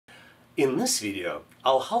In this video,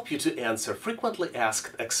 I'll help you to answer frequently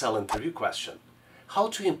asked Excel interview question: how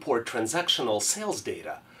to import transactional sales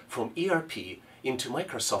data from ERP into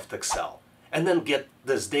Microsoft Excel and then get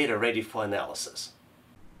this data ready for analysis.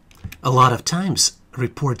 A lot of times,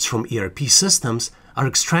 reports from ERP systems are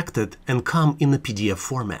extracted and come in a PDF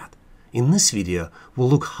format. In this video, we'll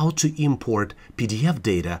look how to import PDF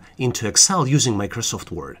data into Excel using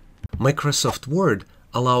Microsoft Word. Microsoft Word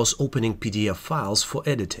allows opening PDF files for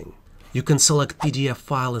editing. You can select PDF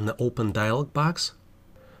file in the Open dialog box.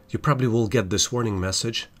 You probably will get this warning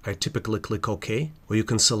message. I typically click OK, or you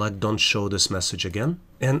can select Don't show this message again.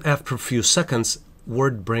 And after a few seconds,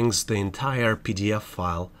 Word brings the entire PDF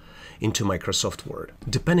file into Microsoft Word.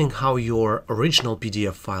 Depending how your original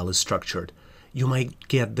PDF file is structured, you might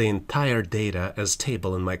get the entire data as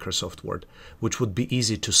table in Microsoft Word, which would be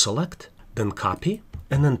easy to select, then copy,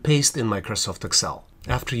 and then paste in Microsoft Excel.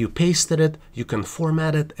 After you pasted it, you can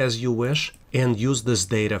format it as you wish and use this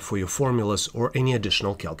data for your formulas or any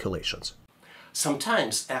additional calculations.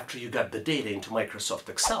 Sometimes after you got the data into Microsoft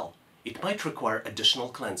Excel, it might require additional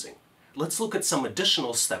cleansing. Let's look at some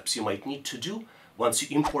additional steps you might need to do once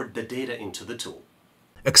you import the data into the tool.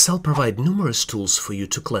 Excel provides numerous tools for you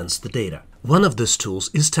to cleanse the data. One of these tools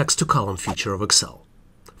is text-to-column feature of Excel.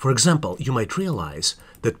 For example, you might realize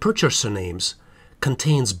that purchaser names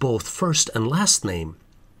contains both first and last name,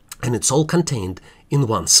 and it's all contained in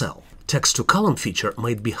one cell. Text-to-column feature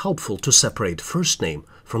might be helpful to separate first name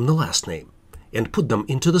from the last name and put them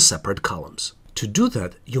into the separate columns. To do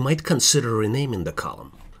that, you might consider renaming the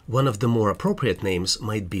column. One of the more appropriate names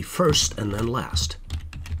might be first and then last.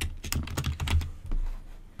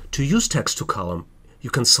 To use text-to-column,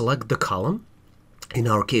 you can select the column. In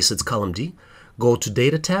our case, it's column D. Go to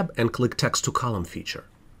Data tab and click Text-to-column feature.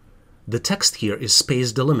 The text here is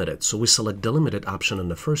space delimited, so we select delimited option on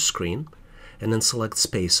the first screen and then select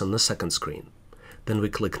space on the second screen. Then we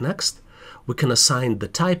click Next. We can assign the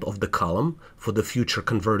type of the column for the future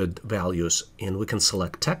converted values, and we can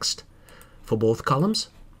select text for both columns,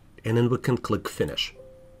 and then we can click Finish.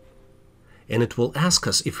 And it will ask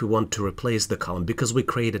us if we want to replace the column. Because we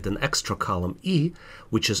created an extra column E,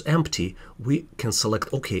 which is empty, we can select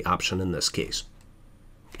OK option in this case.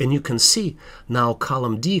 And you can see now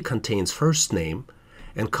column D contains first name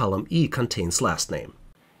and column E contains last name.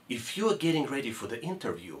 If you are getting ready for the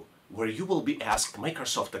interview where you will be asked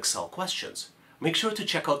Microsoft Excel questions, make sure to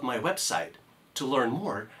check out my website to learn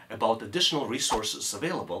more about additional resources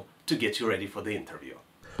available to get you ready for the interview.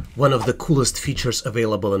 One of the coolest features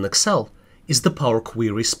available in Excel is the Power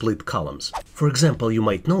Query split columns. For example, you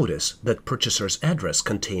might notice that purchaser's address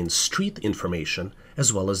contains street information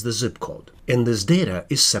as well as the zip code, and this data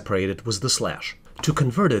is separated with the slash. To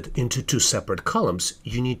convert it into two separate columns,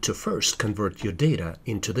 you need to first convert your data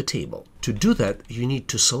into the table. To do that, you need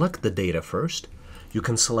to select the data first. You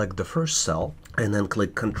can select the first cell and then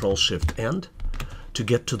click Ctrl-Shift-End to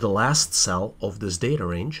get to the last cell of this data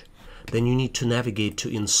range. Then you need to navigate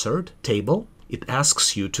to Insert Table. It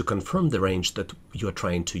asks you to confirm the range that you are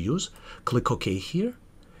trying to use. Click OK here.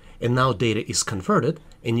 And now data is converted,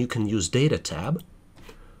 and you can use Data tab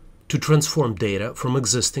to transform data from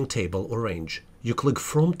existing table or range. You click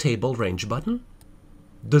From Table Range button.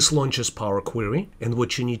 This launches Power Query, and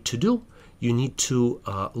what you need to do, you need to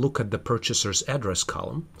look at the purchaser's address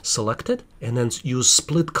column, select it, and then use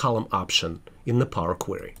Split Column option in the Power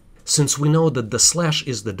Query. Since we know that the slash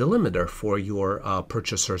is the delimiter for your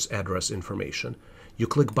purchaser's address information, you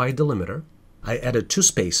click By Delimiter. I added two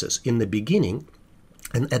spaces in the beginning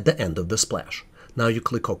and at the end of the splash. Now you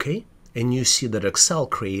click OK, and you see that Excel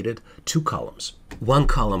created two columns. One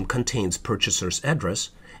column contains purchaser's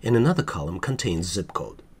address, and another column contains zip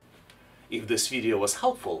code. If this video was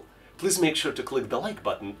helpful, please make sure to click the like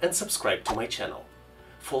button and subscribe to my channel.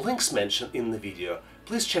 For links mentioned in the video,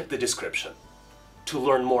 please check the description. To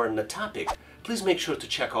learn more on the topic, please make sure to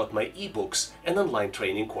check out my ebooks and online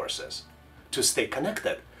training courses. To stay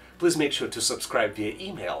connected, please make sure to subscribe via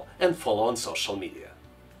email and follow on social media.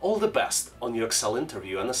 All the best on your Excel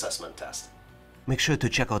interview and assessment test. Make sure to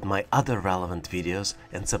check out my other relevant videos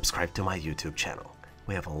and subscribe to my YouTube channel.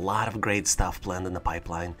 We have a lot of great stuff planned in the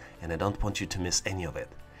pipeline, and I don't want you to miss any of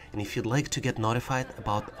it. And if you'd like to get notified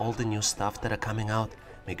about all the new stuff that are coming out,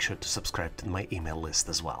 make sure to subscribe to my email list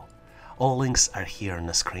as well. All links are here on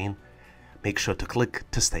the screen. Make sure to click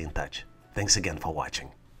to stay in touch. Thanks again for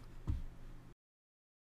watching.